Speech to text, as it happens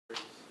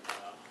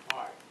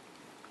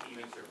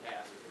ultimately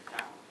surpasses her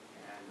talent.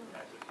 And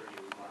that's a pretty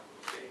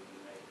remarkable statement to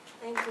make.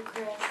 Thank you,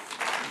 Chris.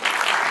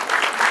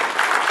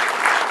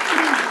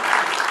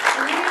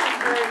 You may have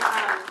heard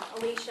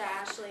Alicia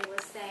Ashley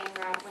was saying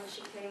that when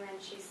she came in,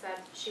 she said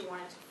she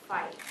wanted to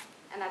fight.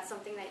 And that's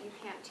something that you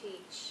can't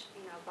teach,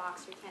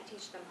 boxers, you can't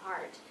teach them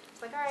heart.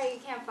 It's like, all right,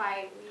 you can't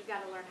fight, you've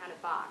got to learn how to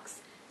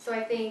box. So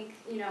I think,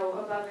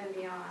 above and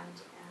beyond,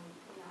 and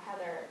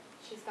Heather,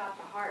 she's got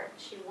the heart.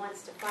 She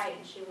wants to fight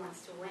and she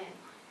wants to win.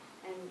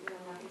 And,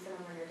 nothing's going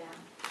to run her down.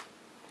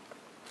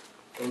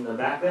 In the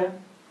back there?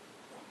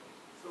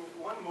 So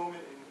one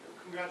moment, and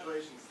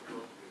congratulations to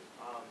both of you.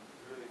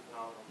 Really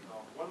phenomenal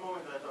film. One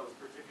moment that I thought was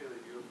particularly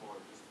beautiful, or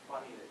just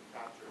funny that you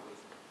captured, was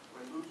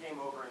when Lou came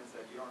over and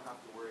said, you don't have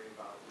to worry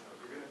about,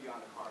 you're going to be on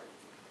the card.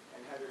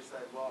 And Heather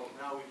said, well,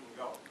 now we can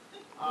go.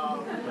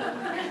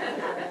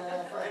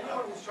 For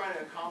anyone who's trying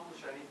to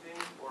accomplish anything,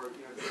 or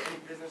any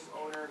business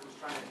owner who's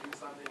trying to do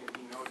something and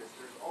be noticed,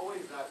 there's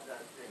always that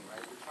thing,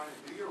 right? You're trying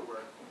to do your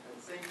work, and at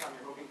the same time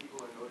you're hoping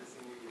people are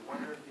noticing you. You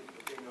wonder if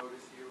they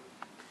notice you.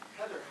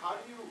 Heather, how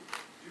do you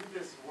do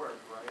this work,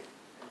 right?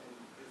 And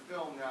the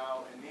film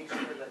now, and make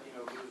sure that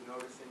who's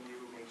noticing you,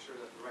 make sure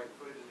that the right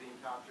footage is being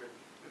captured.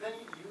 But then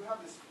you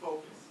have this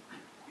focus.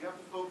 You have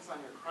to focus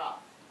on your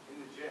craft in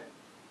the gym.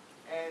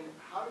 And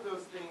how do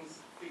those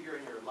things figure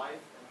in your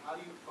life, and how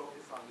do you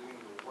focus on doing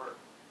the work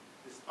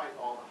despite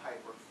all the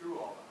hype, or through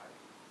all the hype?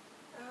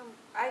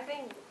 I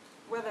think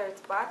whether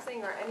it's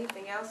boxing or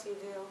anything else you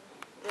do,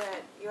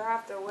 that you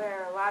have to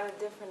wear a lot of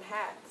different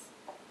hats.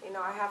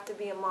 I have to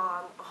be a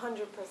mom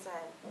 100%.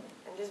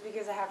 And just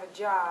because I have a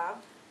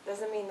job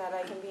doesn't mean that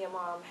I can be a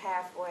mom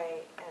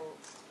halfway and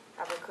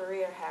have a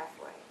career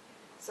halfway.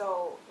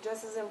 So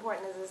just as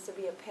important as it is to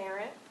be a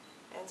parent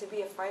and to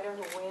be a fighter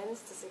who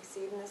wins, to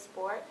succeed in the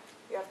sport,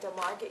 you have to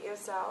market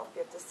yourself,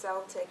 you have to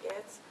sell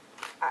tickets,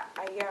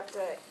 you have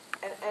to,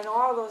 and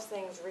all those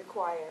things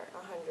require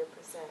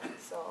 100%.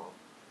 So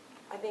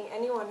I think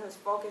anyone who's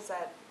focused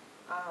at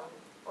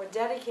or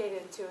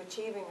dedicated to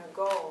achieving a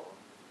goal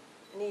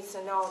needs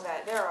to know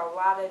that there are a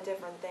lot of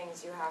different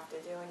things you have to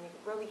do, and you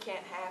really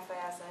can't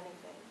half-ass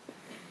anything.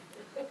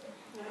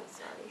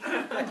 Sorry.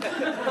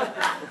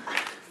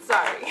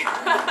 Sorry.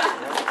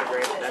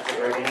 That's a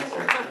great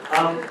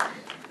answer.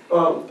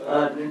 Well,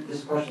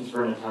 this question's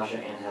for Natasha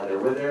and Heather.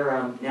 Were there,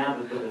 now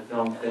that the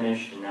film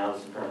finished and now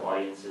it's in front of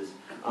audiences,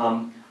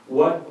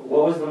 what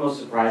was the most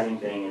surprising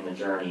thing in the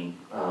journey,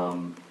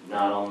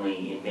 not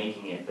only in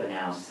making it, but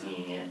now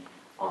seeing it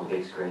on the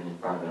big screen in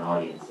front of an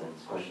audience? And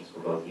this question's for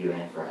both you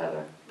and for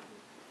Heather.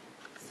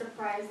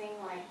 Surprising,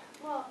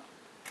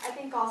 I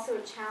think also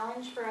a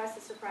challenge for us,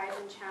 a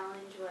surprising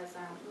challenge was,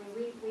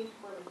 we were with you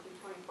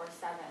 24/7,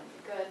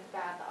 the good, the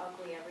bad, the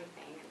ugly,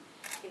 everything.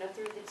 And,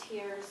 through the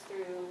tears,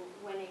 through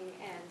winning.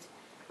 And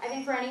I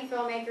think for any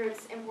filmmaker,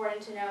 it's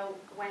important to know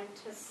when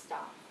to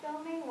stop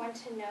filming, when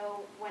to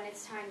know when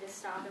it's time to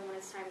stop and when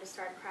it's time to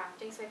start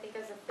crafting. So I think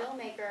as a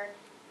filmmaker,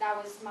 that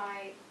was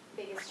my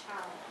biggest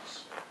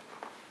challenge.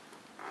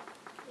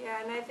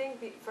 Yeah, and I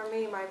think for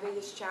me, my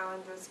biggest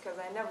challenge was because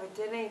I never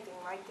did anything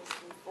like this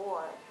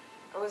before.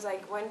 I was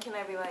like, when can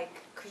I be like,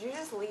 could you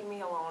just leave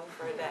me alone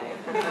for a day?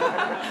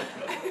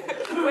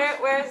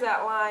 Where's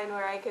that line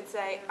where I could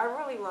say, I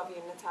really love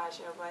you,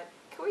 Natasha, but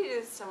can we do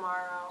this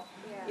tomorrow?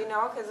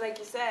 Yeah. Because like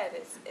you said,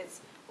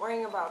 it's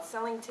worrying about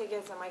selling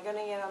tickets. Am I going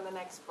to get on the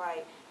next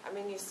fight? I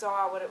mean, you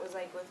saw what it was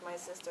like with my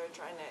sister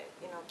trying to,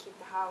 keep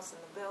the house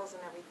and the bills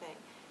and everything.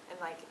 And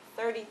like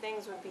 30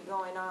 things would be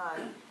going on.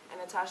 And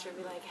Natasha would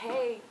be like,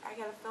 hey, I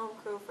got a film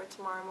crew for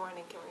tomorrow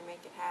morning. Can we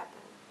make it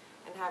happen?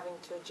 And having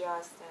to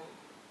adjust and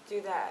do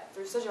that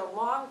through such a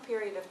long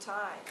period of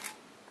time.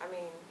 I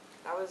mean,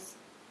 that was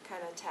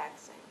kind of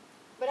taxing.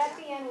 But at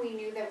the end, we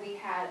knew that we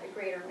had a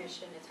greater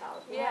mission to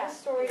tell. We had Yeah. a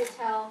story to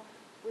tell.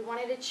 We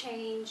wanted to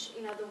change,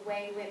 the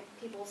way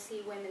people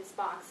see women's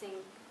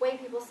boxing, the way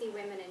people see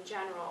women in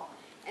general.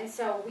 And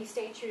so we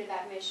stayed true to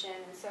that mission.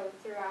 And so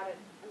throughout it,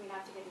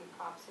 not to give you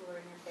props who were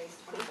in your face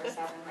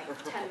 24/7, like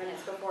 10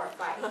 minutes before a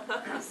fight.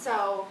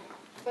 So,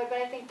 but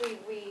I think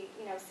we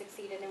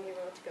succeeded, and we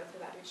were able to go through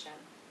that mission.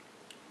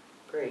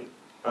 Great.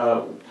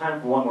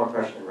 Time for one more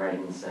question right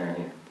in the center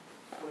here.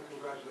 I want to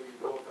congratulate you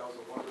both. That was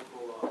a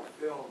wonderful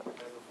film.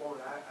 As a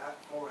former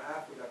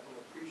athlete, I can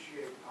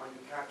appreciate how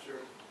you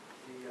captured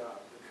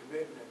the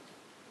commitment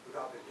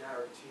without the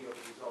guarantee of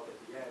the result at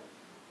the end.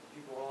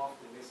 People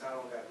often miss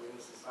out on that. We're in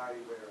a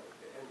society where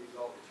the end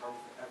result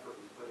determines the effort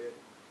we put in.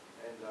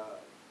 And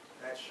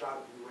that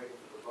shot of you waiting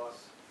for the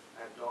bus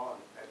at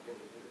dawn, in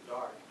the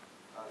dark,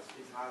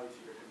 speaks highly to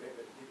your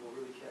commitment. People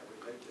really can't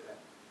relate to that.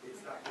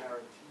 It's not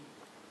guaranteed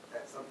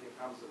that something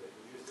comes of it.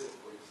 You just did it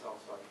for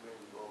yourself, so I commend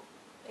you both.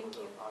 Thank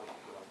you.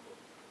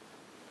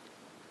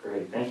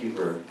 Great. Thank you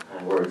for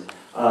kind words.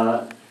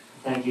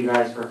 Thank you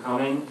guys for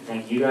coming.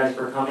 Thank you guys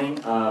for coming.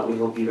 We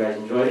hope you guys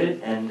enjoyed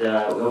it, and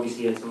we hope you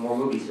see some more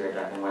movies here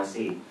at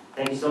docnyc.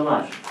 Thank you so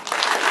much.